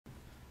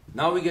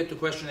Now we get to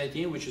question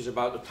 18, which is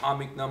about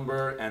atomic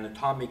number and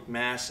atomic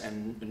mass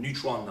and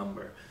neutron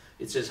number.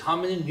 It says, how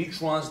many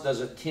neutrons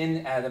does a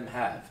tin atom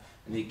have?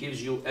 And it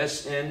gives you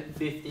SN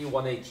 50,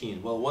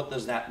 118. Well, what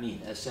does that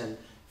mean? SN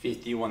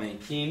 50,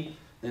 118.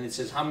 Then it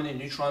says, how many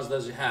neutrons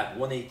does it have?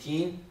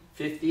 118,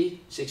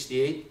 50,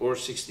 68, or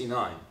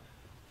 69.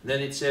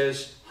 Then it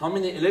says, how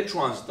many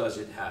electrons does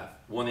it have?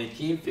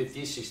 118,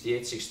 50,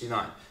 68,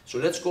 69. So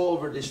let's go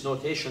over this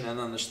notation and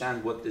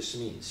understand what this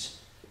means.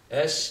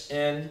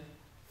 SN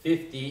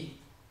 50,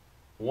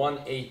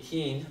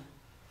 118.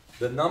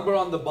 The number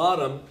on the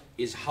bottom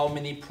is how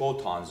many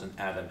protons an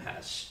atom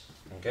has.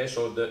 Okay,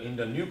 so in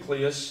the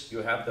nucleus, you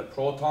have the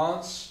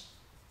protons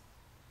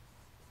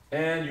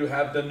and you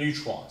have the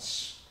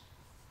neutrons.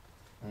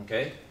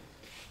 Okay,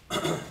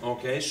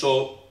 okay,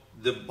 so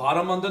the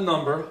bottom on the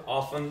number,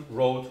 often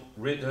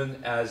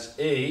written as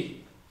A,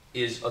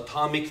 is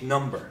atomic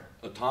number.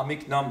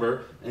 Atomic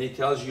number, and it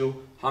tells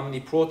you how many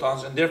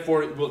protons, and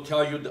therefore it will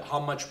tell you how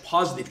much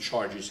positive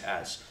charge it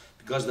has.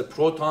 Because the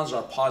protons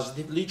are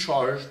positively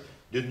charged,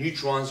 the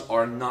neutrons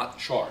are not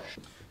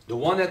charged. The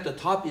one at the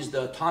top is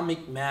the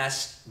atomic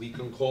mass. We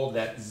can call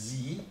that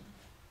Z,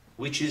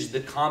 which is the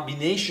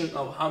combination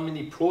of how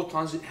many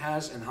protons it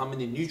has and how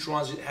many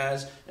neutrons it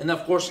has, and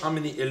of course how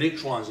many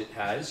electrons it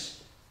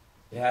has.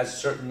 It has a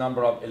certain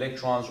number of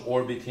electrons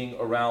orbiting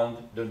around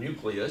the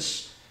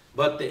nucleus,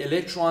 but the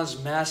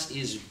electron's mass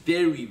is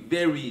very,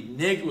 very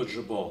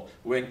negligible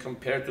when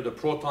compared to the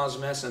proton's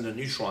mass and the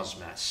neutron's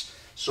mass.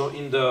 So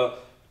in the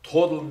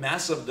total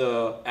mass of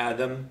the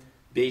atom,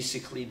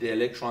 basically the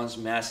electron's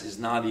mass is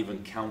not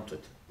even counted.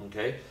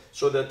 Okay,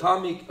 so the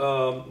atomic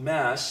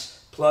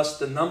mass plus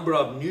the number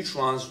of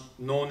neutrons,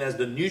 known as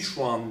the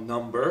neutron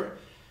number,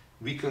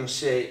 we can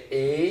say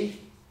A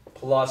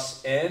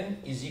plus N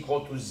is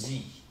equal to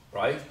Z,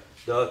 right?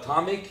 The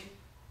atomic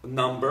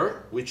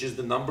number, which is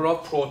the number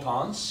of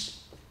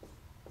protons,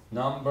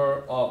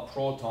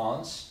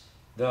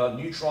 the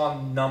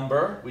neutron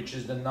number, which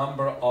is the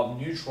number of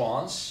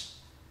neutrons,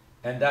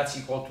 and that's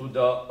equal to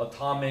the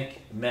atomic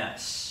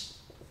mass.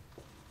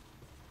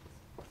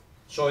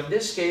 So in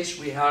this case,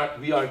 we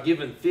are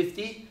given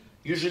 50.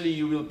 Usually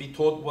you will be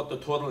told what the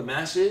total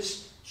mass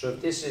is. So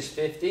if this is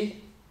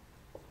 50,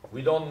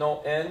 we don't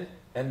know N,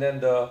 and then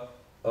the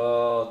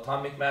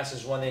atomic mass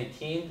is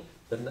 118,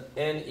 then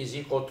N is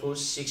equal to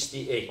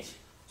 68.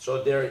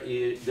 So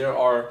there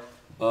are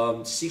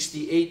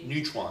 68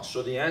 neutrons.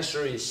 So the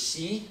answer is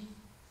C,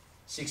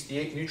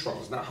 68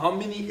 neutrons. Now how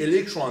many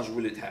electrons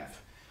will it have?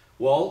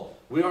 Well,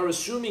 we are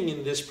assuming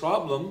in this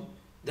problem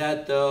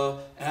that the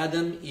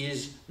atom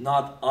is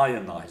not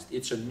ionized.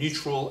 It's a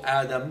neutral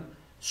atom.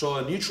 So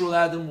a neutral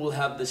atom will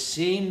have the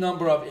same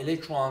number of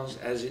electrons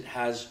as it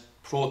has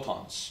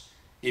protons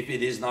if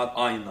it is not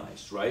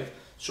ionized, right?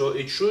 So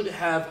it should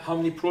have, how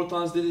many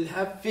protons did it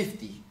have?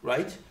 50,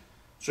 right?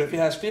 So if it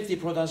has 50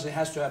 protons, it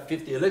has to have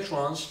 50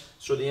 electrons.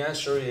 So the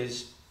answer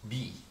is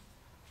B.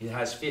 It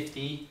has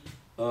 50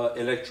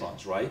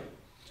 electrons, right?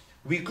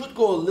 We could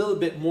go a little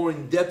bit more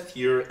in depth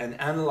here and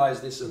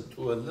analyze this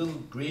into a little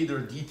greater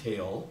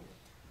detail.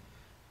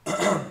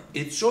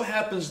 It so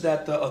happens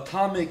that the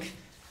atomic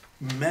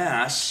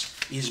mass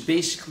is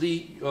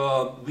basically,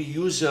 we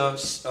use a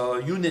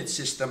unit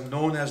system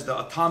known as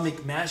the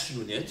atomic mass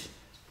unit.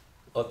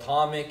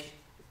 Atomic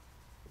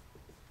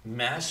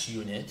mass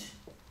unit,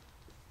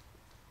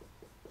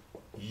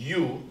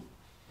 U.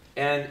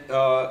 And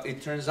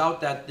it turns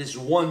out that this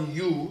one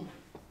U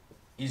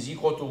is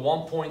equal to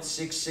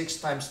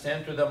 1.66 times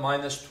 10 to the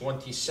minus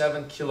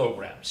 27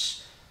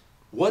 kilograms.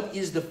 What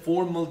is the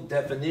formal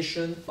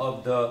definition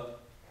of the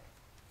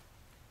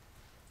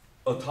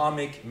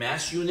atomic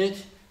mass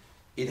unit?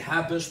 It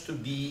happens to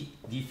be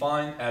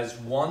defined as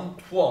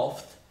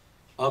 1/12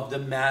 of the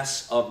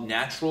mass of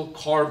natural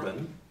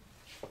carbon,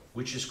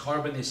 which is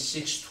carbon is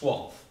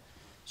 612.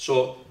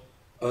 So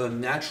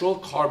natural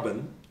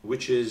carbon,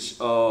 which is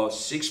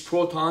 6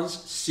 protons,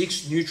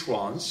 6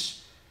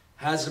 neutrons,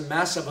 has a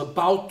mass of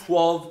about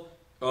 12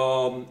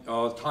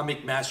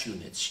 atomic mass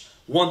units.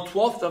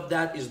 1/12 of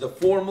that is the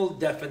formal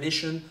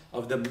definition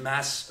of the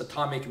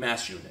atomic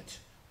mass unit,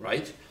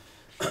 right?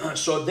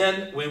 So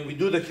then when we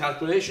do the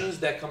calculations,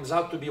 that comes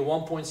out to be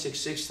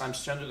 1.66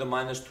 times 10 to the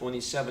minus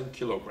 27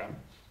 kilogram,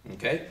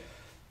 okay?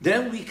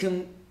 Then we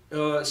can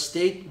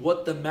state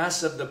what the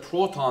mass of the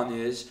proton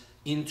is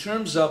in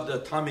terms of the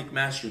atomic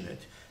mass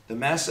unit. The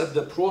mass of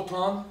the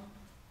proton,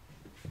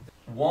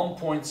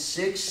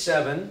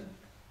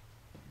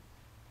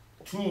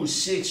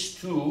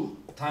 1.67262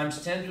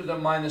 times 10 to the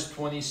minus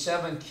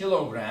 27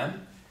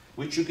 kilogram,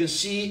 which you can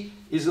see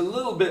is a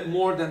little bit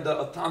more than the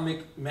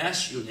atomic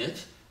mass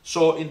unit.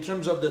 So in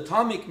terms of the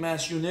atomic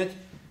mass unit,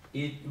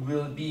 it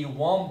will be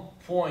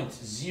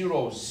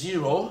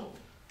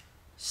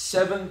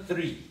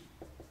 1.0073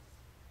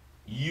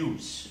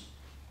 U's,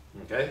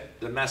 okay,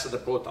 the mass of the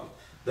proton.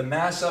 The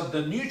mass of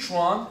the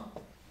neutron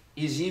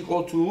is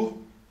equal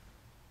to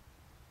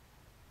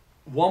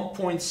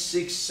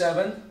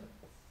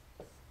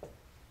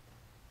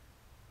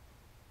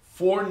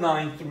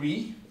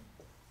 1.67493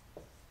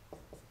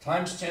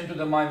 times 10 to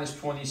the minus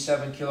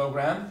 27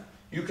 kilogram.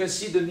 You can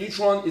see the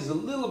neutron is a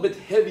little bit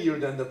heavier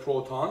than the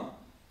proton,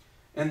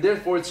 and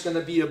therefore it's going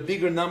to be a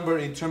bigger number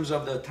in terms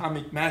of the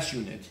atomic mass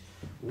unit.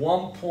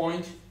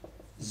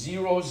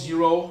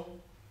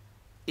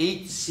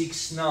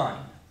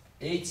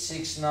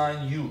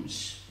 1.00869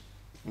 U's.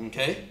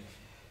 Okay?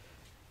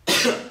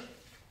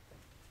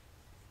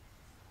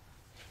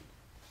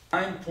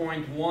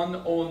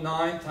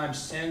 9.109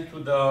 times 10 to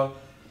the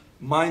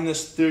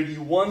minus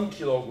 31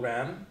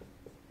 kilogram,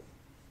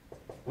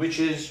 which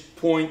is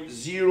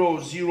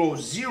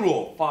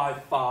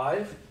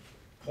 0.00055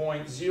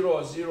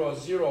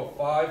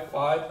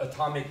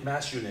 atomic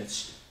mass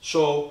units.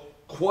 So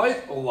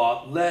quite a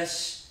lot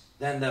less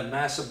than the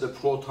mass of the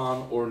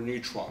proton or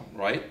neutron,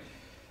 right?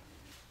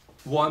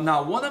 Well,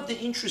 now one of the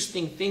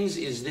interesting things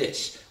is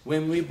this.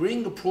 When we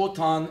bring a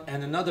proton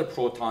and another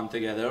proton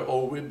together,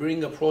 or we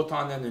bring a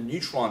proton and a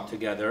neutron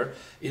together,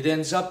 it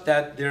ends up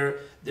that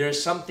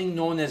there's something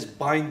known as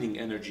binding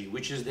energy,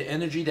 which is the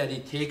energy that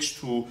it takes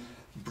to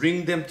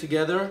bring them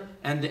together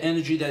and the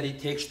energy that it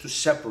takes to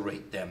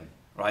separate them,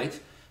 right?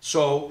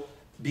 So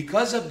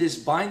because of this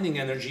binding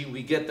energy,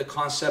 we get the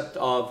concept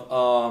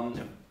of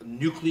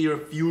nuclear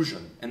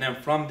fusion, and then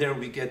from there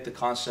we get the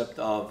concept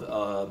of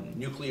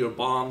nuclear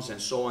bombs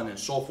and so on and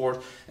so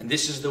forth. And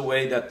this is the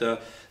way that the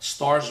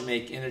stars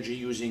make energy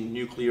using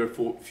nuclear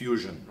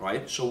fusion,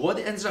 right? So what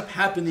ends up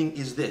happening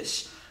is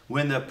this: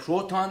 when the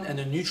proton and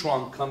the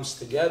neutron comes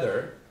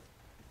together,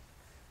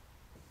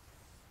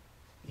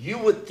 you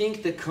would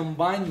think the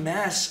combined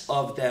mass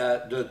of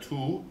the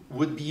two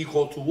would be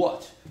equal to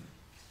what?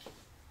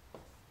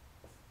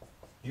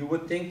 You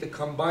would think the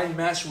combined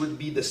mass would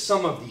be the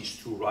sum of these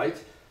two,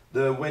 right?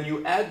 When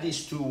you add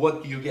these two,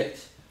 what do you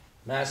get?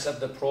 Mass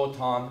of the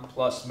proton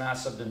plus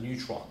mass of the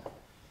neutron.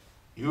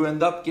 You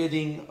end up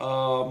getting,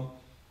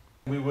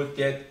 we would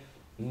get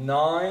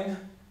 9,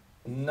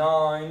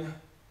 9,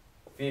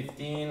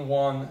 15,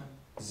 1,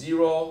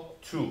 0,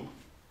 2,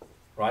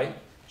 right?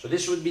 So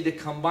this would be the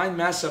combined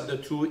mass of the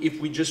two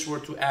if we just were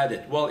to add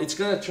it. Well, it's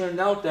going to turn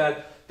out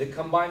that the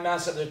combined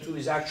mass of the two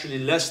is actually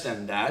less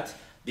than that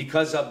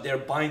because of their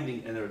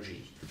binding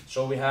energy.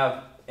 So we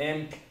have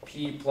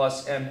MP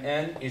plus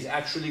MN is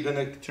actually going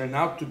to turn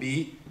out to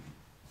be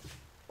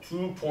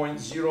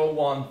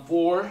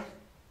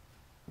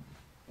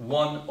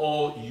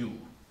 2.01410 U,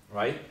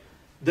 right?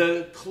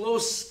 The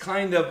close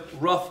kind of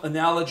rough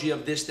analogy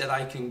of this that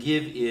I can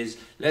give is,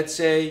 let's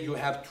say you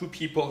have two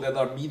people that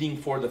are meeting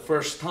for the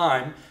first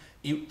time.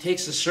 It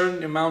takes a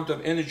certain amount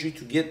of energy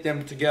to get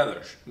them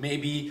together.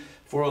 Maybe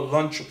for a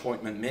lunch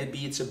appointment,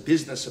 maybe it's a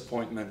business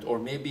appointment, or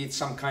maybe it's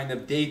some kind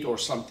of date or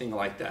something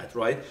like that,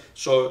 right?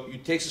 So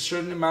it takes a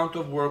certain amount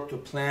of work to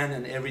plan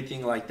and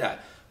everything like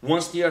that.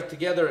 Once they are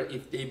together,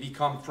 if they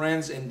become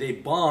friends and they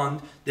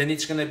bond, then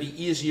it's going to be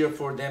easier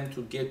for them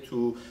to get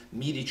to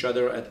meet each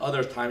other at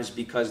other times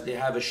because they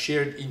have a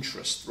shared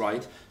interest,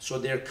 right? So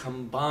their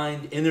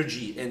combined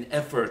energy and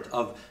effort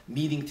of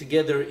meeting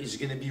together is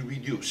going to be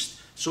reduced.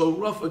 So a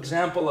rough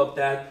example of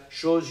that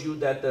shows you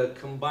that the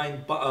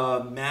combined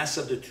mass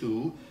of the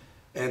two,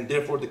 and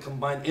therefore the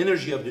combined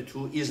energy of the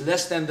two, is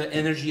less than the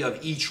energy of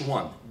each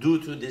one due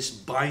to this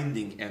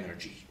binding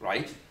energy,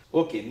 right?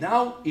 Okay,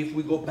 now if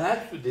we go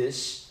back to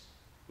this,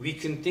 we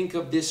can think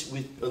of this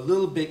with a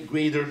little bit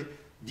greater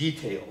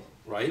detail,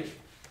 right?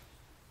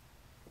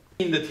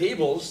 In the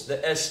tables,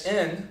 the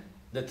SN,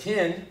 the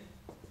 10,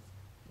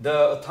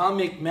 the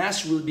atomic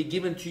mass will be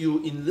given to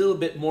you in a little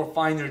bit more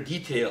finer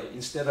detail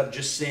instead of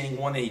just saying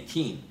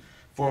 118.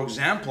 For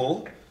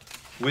example,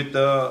 with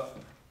the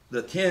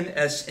 10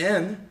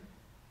 SN,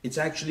 it's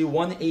actually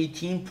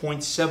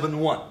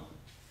 118.71.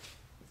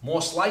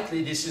 Most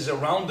likely this is a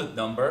rounded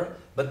number,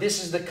 but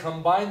this is the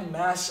combined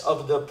mass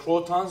of the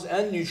protons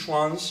and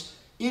neutrons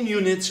in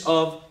units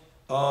of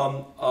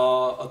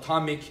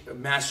atomic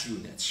mass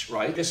units,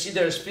 right? You can see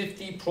there's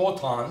 50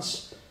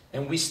 protons,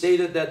 and we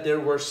stated that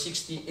there were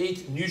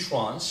 68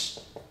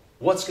 neutrons.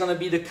 What's going to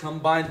be the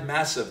combined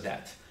mass of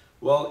that?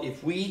 Well,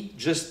 if we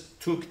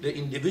just took the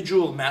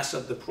individual mass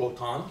of the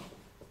proton,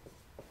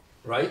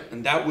 right,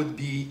 and that would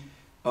be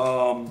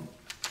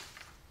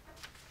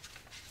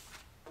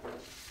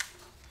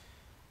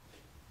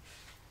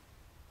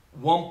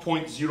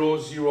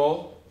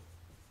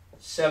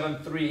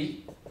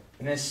 1.0073,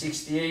 and then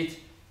 68,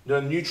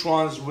 the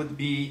neutrons would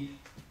be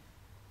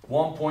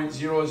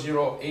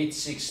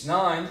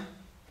 1.00869.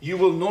 You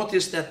will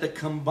notice that the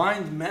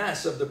combined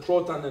mass of the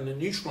proton and the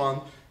neutron,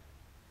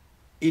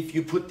 if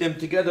you put them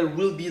together,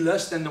 will be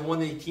less than the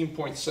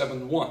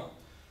 118.71.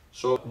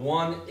 So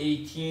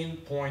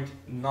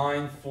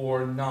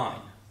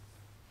 118.949,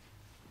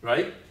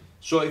 right?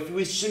 So if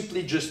we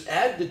simply just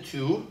add the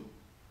two,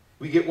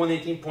 we get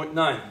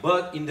 118.9.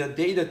 But in the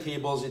data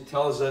tables, it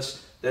tells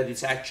us that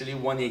it's actually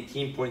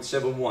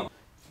 118.71.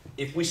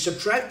 If we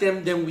subtract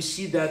them, then we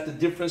see that the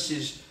difference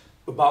is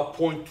about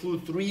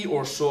 0.23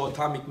 or so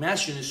atomic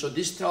mass units. So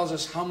this tells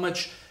us how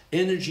much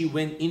energy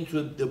went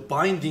into the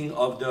binding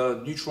of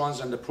the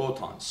neutrons and the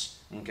protons,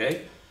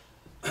 okay?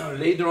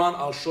 Later on,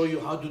 I'll show you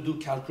how to do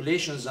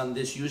calculations on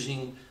this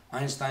using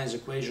Einstein's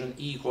equation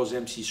E equals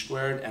mc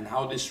squared, and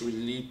how this will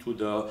lead to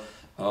the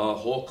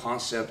whole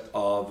concept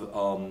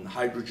of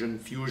hydrogen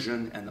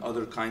fusion and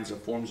other kinds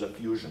of forms of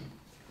fusion.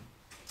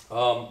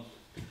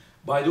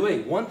 By the way,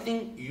 one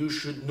thing you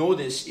should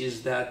notice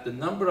is that the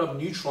number of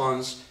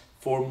neutrons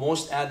for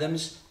most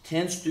atoms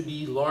tends to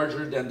be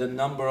larger than the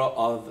number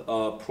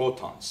of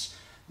protons.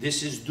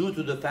 This is due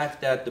to the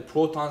fact that the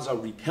protons are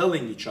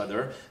repelling each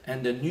other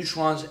and the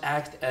neutrons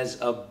act as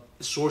a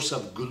source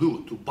of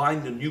glue to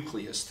bind the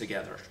nucleus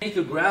together. Take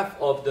a graph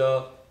of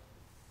the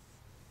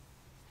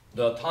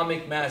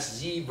atomic mass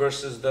Z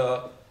versus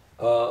the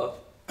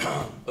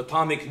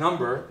atomic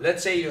number.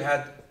 Let's say you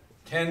had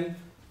 10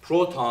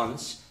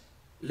 protons.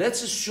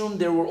 Let's assume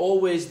there were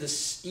always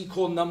this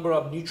equal number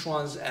of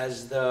neutrons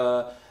as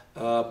the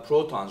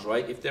protons,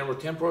 right? If there were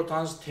 10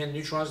 protons, 10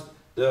 neutrons,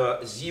 the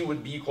Z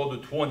would be equal to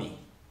 20,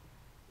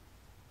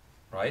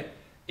 right?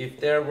 If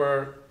there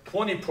were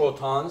 20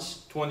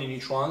 protons, 20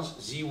 neutrons,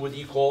 Z would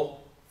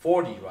equal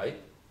 40, right?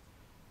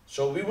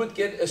 So we would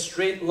get a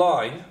straight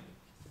line,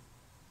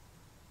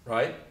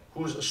 right,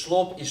 whose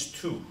slope is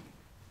 2,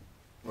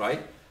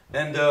 right?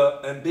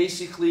 And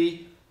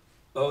basically,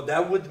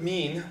 that would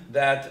mean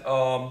that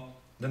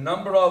the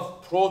number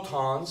of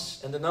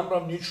protons and the number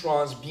of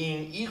neutrons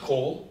being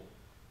equal,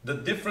 the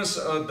difference,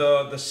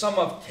 the sum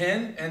of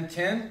 10 and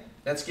 10,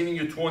 that's giving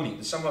you 20.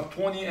 The sum of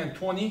 20 and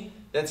 20,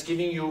 that's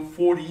giving you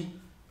 40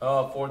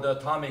 for the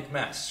atomic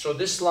mass. So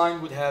this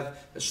line would have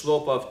a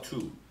slope of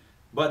 2.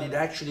 But it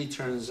actually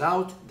turns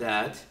out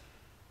that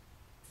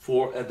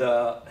for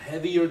the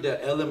heavier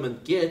the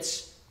element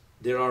gets,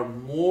 there are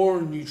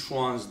more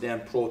neutrons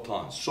than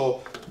protons.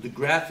 So the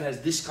graph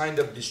has this kind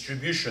of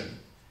distribution.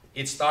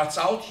 It starts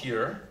out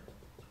here,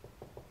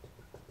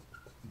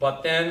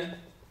 but then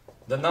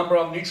the number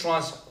of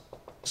neutrons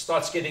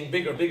starts getting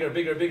bigger, bigger,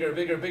 bigger, bigger,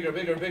 bigger, bigger,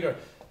 bigger, bigger.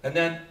 And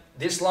then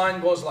this line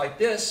goes like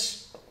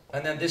this,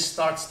 and then this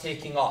starts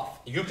taking off.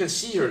 You can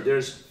see here,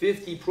 there's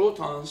 50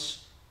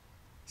 protons,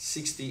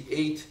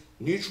 68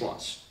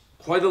 neutrons.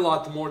 Quite a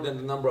lot more than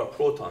the number of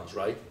protons,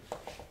 right?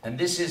 And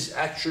this is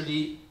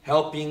actually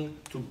helping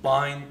to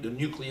bind the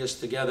nucleus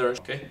together.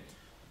 Okay,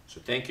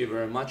 so thank you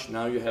very much.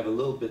 Now you have a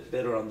little bit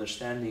better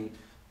understanding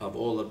of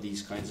all of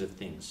these kinds of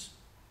things.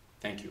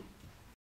 Thank you.